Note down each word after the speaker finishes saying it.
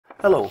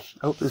Hello,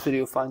 I hope this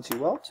video finds you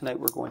well. Tonight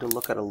we're going to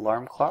look at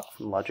alarm clock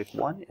from Logic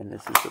 1, and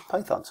this is the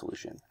Python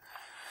solution.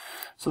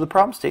 So the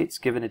problem states,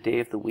 given a day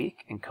of the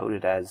week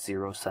encoded as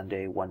 0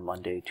 Sunday, 1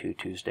 Monday, 2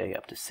 Tuesday,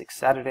 up to 6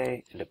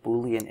 Saturday, and a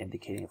Boolean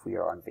indicating if we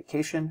are on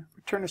vacation,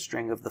 return a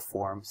string of the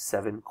form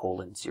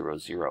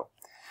 7:00,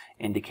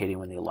 indicating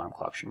when the alarm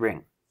clock should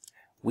ring.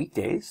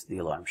 Weekdays, the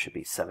alarm should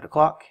be 7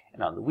 o'clock,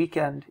 and on the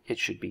weekend, it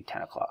should be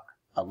 10 o'clock.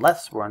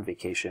 Unless we're on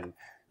vacation,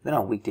 then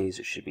on weekdays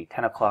it should be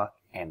 10 o'clock,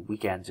 and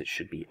weekends it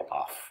should be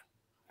off.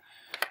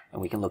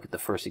 And we can look at the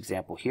first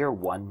example here.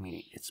 1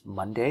 meaning it's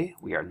Monday,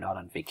 we are not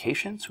on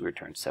vacation, so we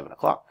return 7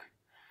 o'clock.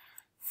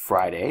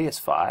 Friday is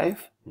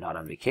 5, not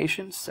on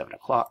vacation, 7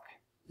 o'clock.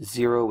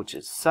 0, which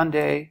is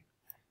Sunday,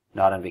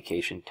 not on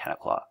vacation, 10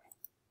 o'clock.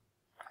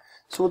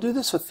 So we'll do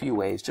this a few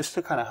ways just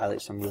to kind of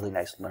highlight some really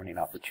nice learning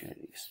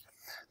opportunities.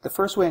 The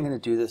first way I'm going to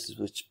do this is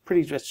with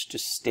pretty much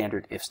just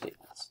standard if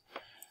statements.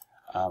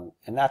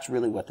 And that's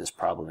really what this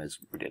problem is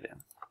rooted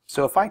in.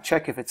 So if I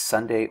check if it's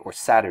Sunday or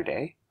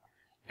Saturday,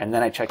 and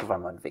then I check if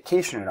I'm on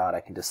vacation or not, I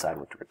can decide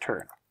what to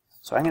return.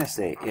 So I'm going to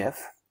say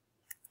if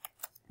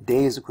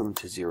day is equivalent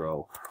to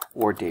 0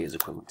 or day is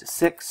equivalent to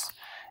 6,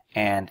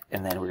 and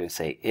then we're going to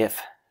say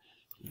if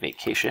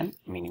vacation,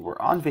 meaning we're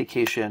on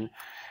vacation.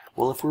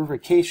 Well, if we're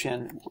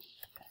vacation,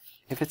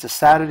 if it's a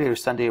Saturday or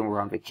Sunday and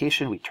we're on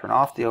vacation, we turn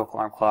off the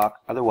alarm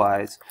clock.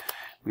 Otherwise,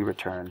 we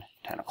return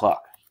 10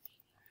 o'clock.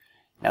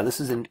 Now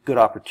this is a good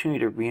opportunity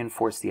to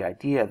reinforce the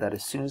idea that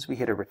as soon as we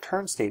hit a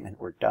return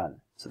statement, we're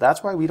done. So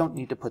that's why we don't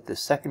need to put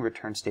this second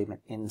return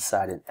statement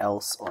inside an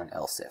else or an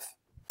else if.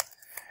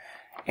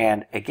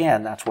 And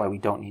again, that's why we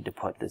don't need to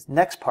put this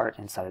next part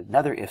inside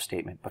another if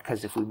statement,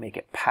 because if we make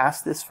it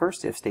past this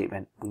first if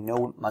statement, we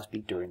know it must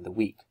be during the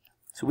week.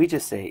 So we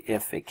just say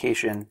if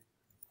vacation,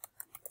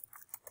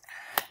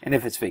 and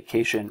if it's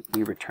vacation,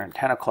 we return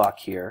 10 o'clock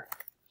here.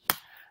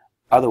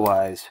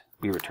 Otherwise,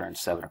 we return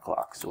 7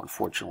 o'clock. So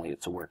unfortunately,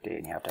 it's a work day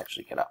and you have to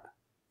actually get up.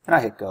 And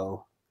I hit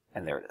go,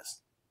 and there it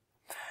is.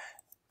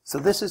 So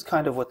this is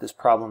kind of what this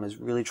problem is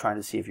really trying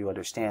to see if you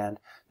understand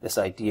this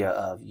idea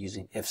of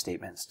using if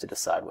statements to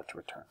decide what to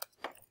return.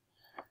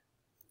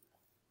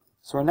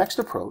 So our next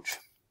approach,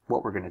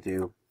 what we're going to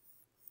do,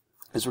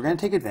 is we're going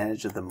to take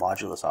advantage of the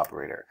modulus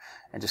operator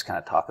and just kind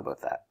of talk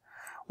about that.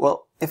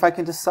 Well, if I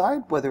can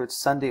decide whether it's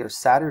Sunday or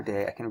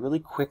Saturday, I can really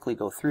quickly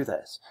go through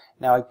this.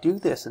 Now I do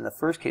this in the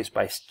first case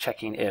by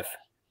checking if,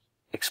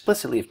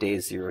 explicitly if day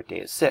is 0 or day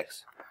is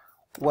 6.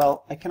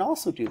 Well, I can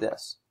also do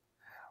this.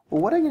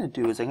 Well, what I'm going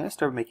to do is I'm going to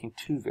start making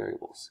two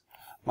variables.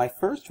 My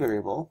first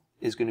variable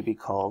is going to be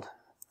called,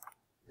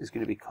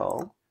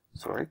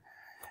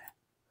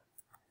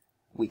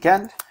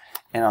 weekend,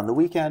 and on the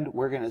weekend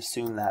we're going to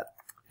assume that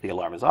the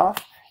alarm is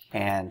off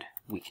and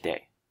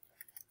weekday.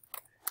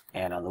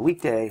 And on the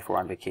weekday, if we're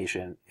on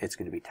vacation, it's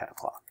going to be 10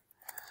 o'clock.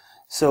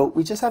 So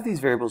we just have these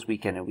variables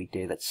weekend and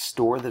weekday that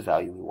store the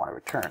value we want to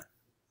return.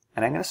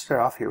 And I'm going to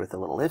start off here with a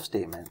little if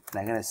statement, and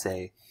I'm going to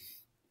say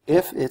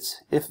if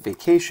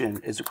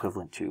vacation is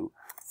equivalent to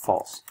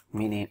false,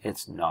 meaning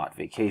it's not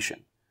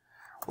vacation.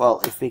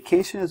 Well, if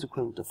vacation is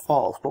equivalent to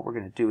false, what we're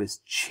going to do is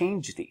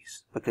change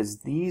these, because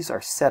these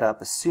are set up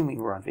assuming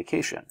we're on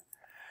vacation.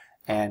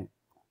 And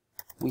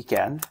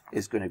weekend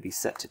is going to be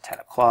set to 10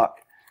 o'clock,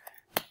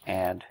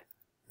 and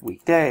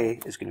weekday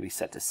is going to be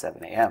set to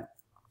 7 a.m.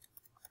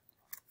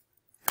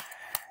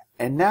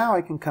 And now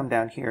I can come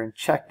down here and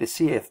check to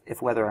see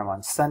if whether I'm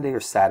on Sunday or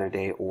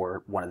Saturday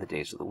or one of the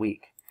days of the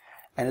week.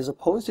 And as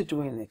opposed to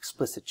doing an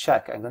explicit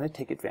check, I'm going to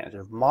take advantage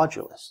of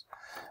modulus.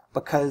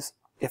 Because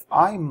if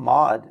I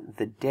mod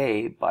the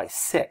day by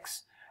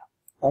 6,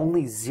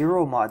 only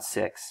 0 mod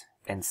 6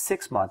 and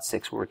 6 mod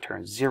 6 will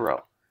return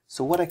 0.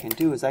 So what I can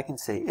do is I can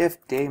say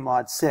if day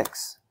mod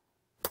 6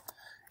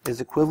 is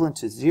equivalent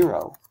to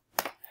 0,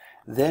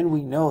 then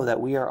we know that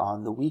we are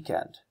on the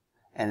weekend.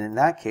 And in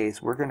that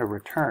case, we're going to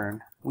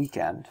return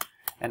weekend,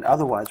 and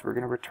otherwise we're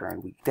going to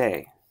return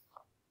weekday.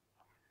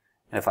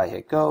 And if I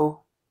hit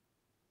go,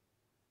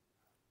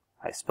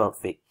 I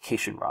spelled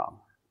vacation wrong.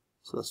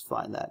 So let's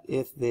find that.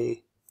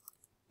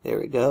 There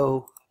we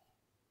go.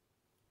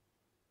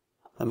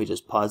 Let me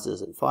just pause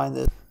this and find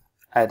this.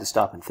 I had to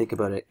stop and think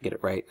about it, get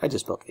it right. I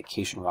just spelled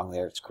vacation wrong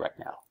there. It's correct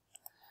now.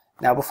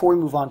 Now, before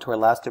we move on to our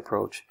last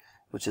approach,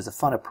 which is a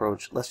fun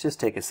approach, let's just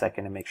take a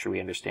second and make sure we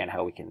understand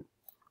how we can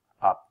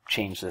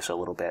change this a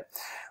little bit.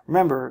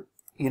 Remember,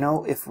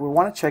 if we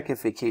want to check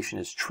if vacation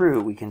is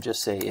true, we can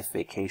just say if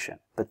vacation.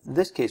 But in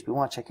this case, we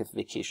want to check if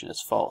vacation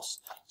is false.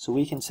 So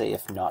we can say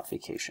if not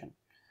vacation.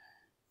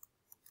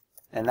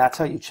 And that's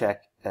how you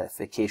check if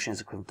vacation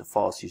is equivalent to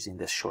false using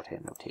this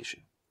shorthand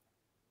notation.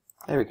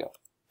 There we go.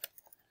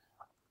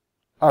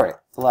 All right,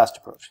 the last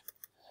approach.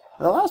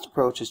 The last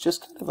approach is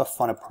just kind of a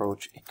fun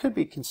approach. It could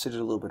be considered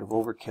a little bit of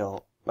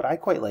overkill, but I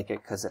quite like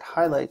it because it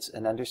highlights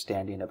an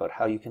understanding about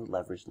how you can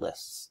leverage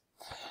lists.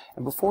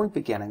 And before we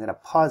begin, I'm going to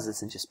pause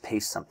this and just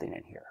paste something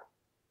in here.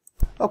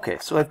 Okay,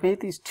 so I've made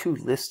these two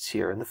lists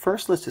here, and the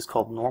first list is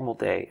called normal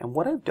day, and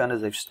what I've done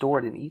is I've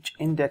stored in each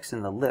index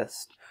in the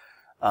list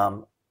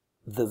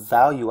the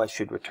value I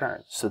should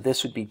return. So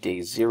this would be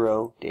day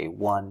 0, day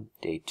 1,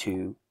 day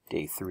 2,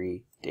 day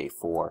 3, day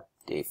 4,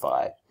 day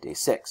 5, day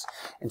 6.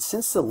 And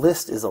since the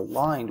list is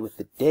aligned with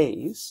the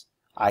days,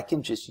 I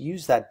can just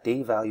use that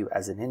day value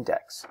as an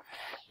index.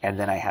 And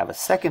then I have a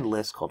second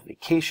list called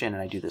vacation,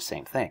 and I do the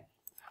same thing.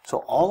 So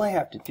all I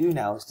have to do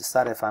now is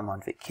decide if I'm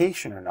on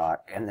vacation or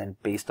not, and then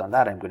based on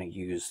that I'm going to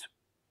use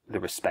the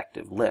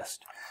respective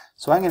list.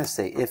 So I'm going to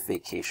say if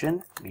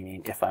vacation,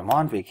 meaning if I'm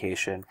on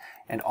vacation,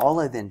 and all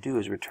I then do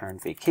is return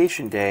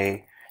vacation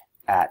day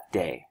at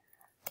day.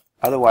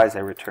 Otherwise I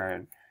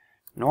return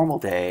normal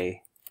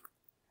day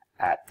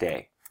at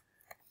day.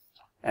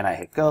 And I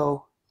hit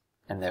go,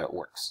 and there it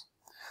works.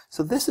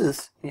 So this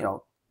is, a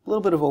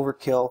little bit of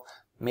overkill,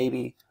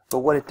 maybe, but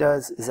what it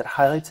does is it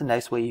highlights a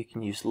nice way you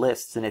can use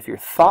lists, and if you're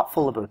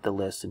thoughtful about the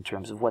list in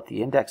terms of what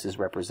the indexes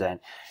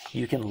represent,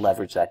 you can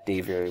leverage that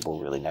day variable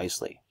really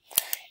nicely.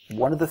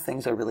 One of the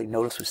things I really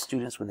notice with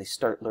students when they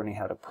start learning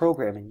how to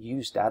program and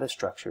use data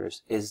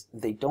structures is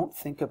they don't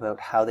think about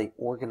how they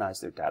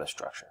organize their data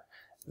structure.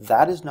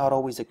 That is not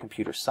always a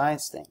computer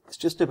science thing. It's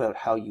just about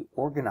how you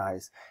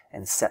organize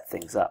and set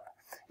things up.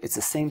 It's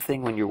the same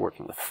thing when you're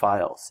working with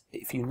files.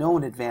 If you know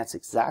in advance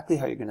exactly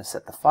how you're going to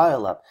set the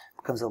file up,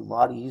 it becomes a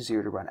lot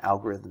easier to run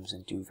algorithms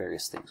and do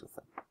various things with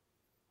them.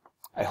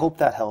 I hope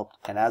that helped,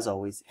 and as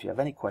always, if you have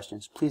any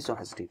questions, please don't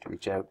hesitate to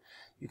reach out.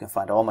 You can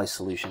find all my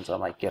solutions on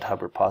my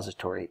GitHub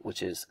repository,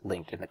 which is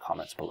linked in the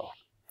comments below.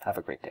 Have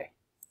a great day.